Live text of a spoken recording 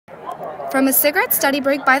From a cigarette study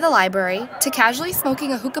break by the library to casually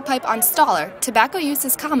smoking a hookah pipe on Staller, tobacco use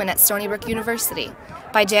is common at Stony Brook University.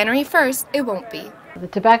 By January 1st, it won't be. The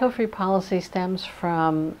tobacco-free policy stems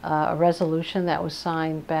from a resolution that was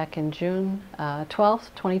signed back in June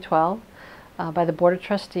 12th, 2012 by the Board of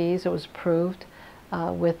Trustees. It was approved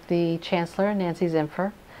with the Chancellor Nancy,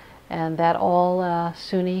 and that all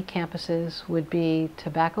SUNY campuses would be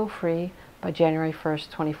tobacco-free by January 1st,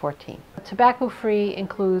 2014. Tobacco-free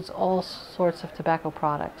includes all sorts of tobacco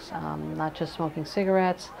products, not just smoking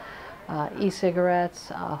cigarettes,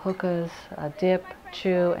 e-cigarettes, hookahs, dip,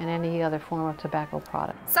 chew, and any other form of tobacco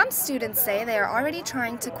product. Some students say they are already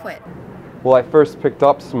trying to quit. Well, I first picked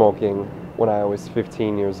up smoking when I was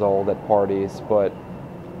 15 years old at parties, but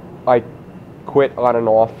I quit on and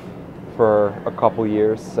off for a couple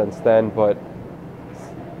years since then, but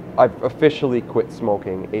I've officially quit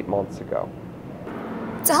smoking 8 months ago.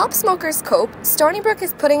 To help smokers cope, Stony Brook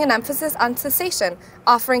is putting an emphasis on cessation,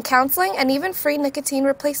 offering counseling and even free nicotine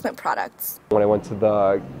replacement products. When I went to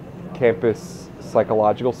the campus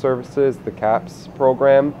psychological services, the CAPS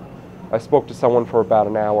program, I spoke to someone for about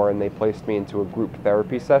an hour and they placed me into a group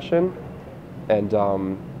therapy session. And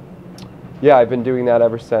yeah, I've been doing that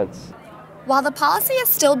ever since. While the policy is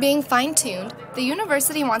still being fine-tuned, the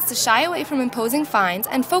university wants to shy away from imposing fines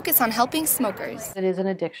and focus on helping smokers. It is an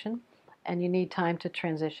addiction, and you need time to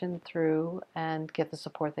transition through and get the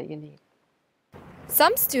support that you need.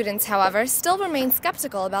 Some students, however, still remain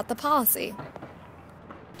skeptical about the policy.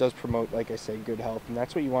 It does promote, like I said, good health, and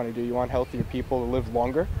that's what you want to do. You want healthier people to live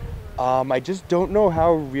longer. I just don't know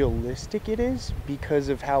how realistic it is because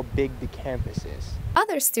of how big the campus is.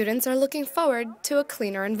 Other students are looking forward to a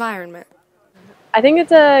cleaner environment. I think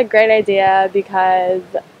it's a great idea because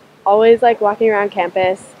always walking around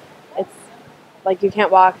campus, it's like you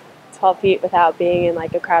can't walk 12 feet without being in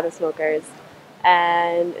a crowd of smokers.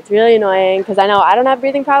 And it's really annoying because I know I don't have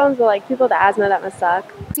breathing problems, but people with asthma, that must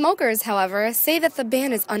suck. Smokers, however, say that the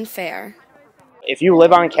ban is unfair. If you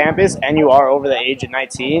live on campus and you are over the age of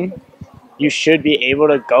 19, you should be able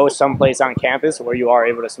to go someplace on campus where you are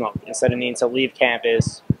able to smoke instead of needing to leave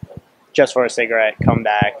campus just for a cigarette, come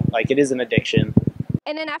back. It is an addiction.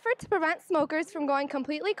 In an effort to prevent smokers from going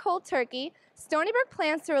completely cold turkey, Stony Brook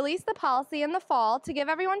plans to release the policy in the fall to give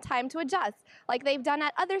everyone time to adjust, like they've done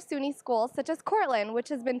at other SUNY schools such as Cortland, which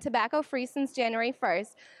has been tobacco-free since January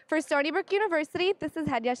 1st. For Stony Brook University, this is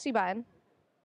Hedya Shiban.